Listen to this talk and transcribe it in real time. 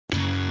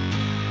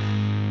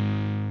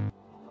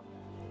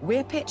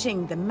We're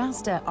pitching the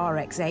Mazda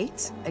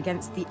RX8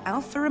 against the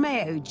Alfa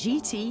Romeo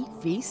GT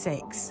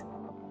V6.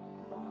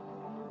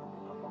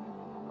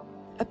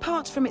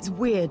 Apart from its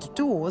weird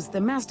doors, the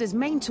Mazda's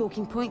main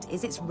talking point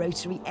is its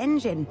rotary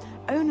engine.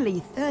 Only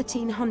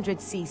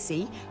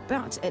 1300cc,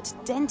 but at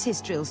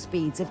dentist drill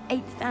speeds of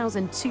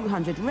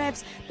 8,200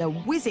 revs, the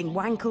whizzing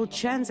wankle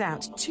churns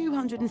out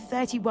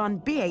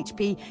 231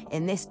 bhp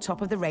in this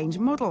top-of-the-range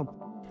model.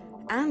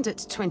 And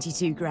at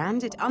 22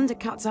 grand, it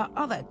undercuts our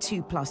other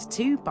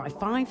 2+2 by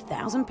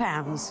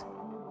 £5,000.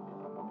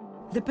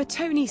 The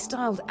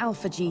Bertone-styled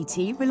Alfa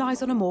GT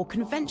relies on a more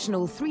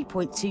conventional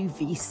 3.2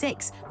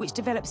 V6, which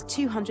develops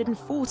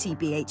 240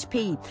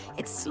 bhp.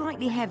 It's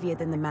slightly heavier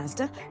than the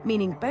Mazda,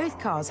 meaning both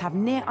cars have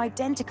near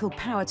identical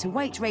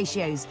power-to-weight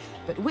ratios,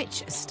 but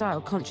which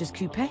style-conscious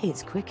coupe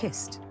is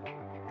quickest?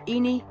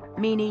 Eeny,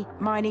 meeny,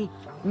 miny,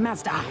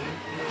 Mazda.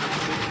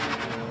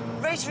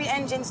 Rotary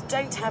engines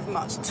don't have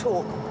much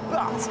torque,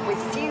 but with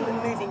few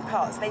moving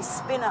parts, they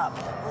spin up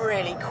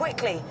really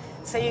quickly.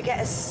 So you get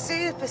a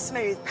super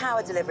smooth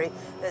power delivery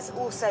that's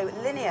also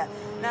linear.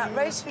 Now,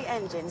 rotary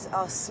engines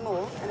are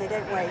small and they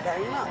don't weigh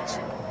very much.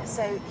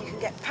 So you can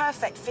get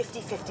perfect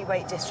 50-50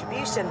 weight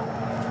distribution.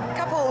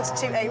 Coupled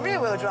to a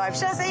rear-wheel drive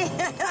chassis,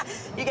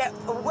 you get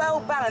a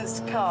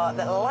well-balanced car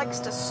that likes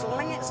to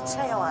sling its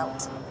tail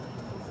out.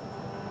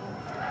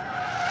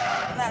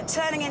 Now,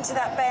 turning into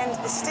that bend,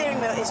 the steering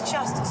wheel is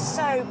just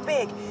so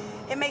big.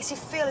 It makes you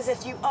feel as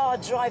if you are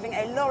driving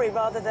a lorry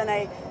rather than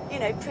a,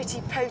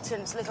 pretty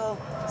potent little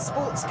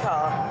sports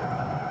car.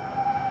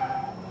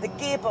 The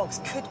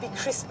gearbox could be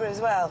crisper as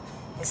well.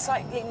 It's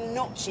slightly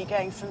notchy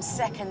going from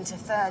second to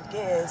third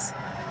gears.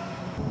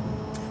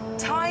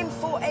 Time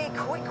for a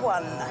quick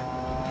one.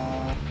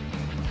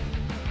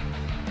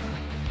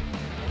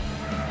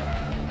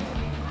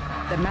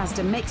 The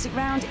Mazda makes it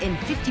round in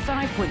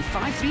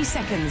 55.53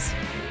 seconds.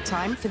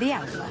 Time for the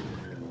Alfa.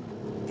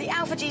 The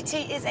Alfa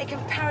GT is a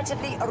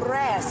comparatively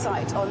rare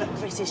sight on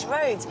British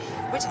roads,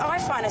 which I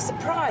find a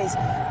surprise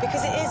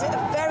because it is a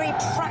very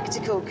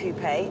practical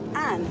coupe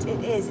and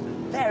it is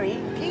very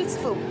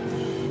beautiful.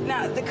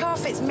 Now, the car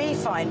fits me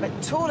fine, but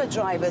taller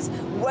drivers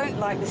won't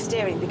like the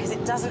steering because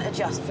it doesn't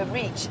adjust for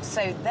reach,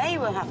 so they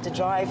will have to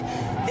drive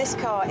this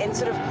car in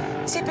sort of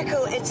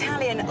typical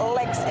Italian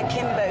legs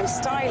akimbo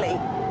styling.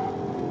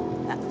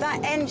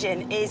 That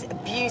engine is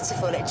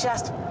beautiful. It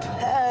just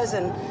purrs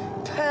and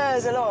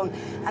purrs along,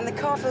 and the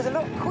car feels a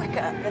lot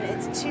quicker than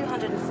its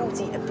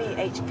 240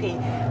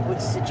 bhp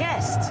would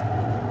suggest.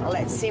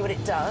 Let's see what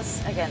it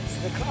does against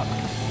the clock.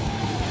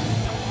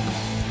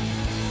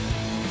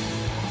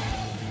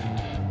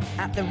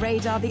 At the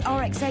radar, the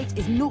RX8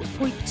 is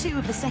 0.2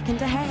 of a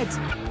second ahead.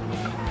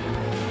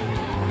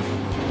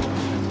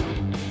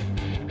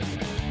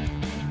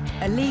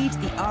 A lead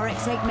the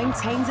RX8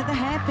 maintains at the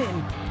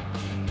hairpin.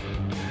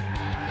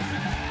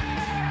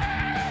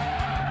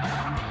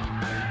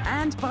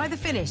 And by the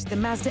finish, the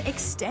Mazda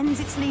extends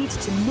its lead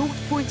to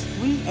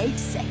 0.38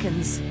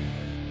 seconds.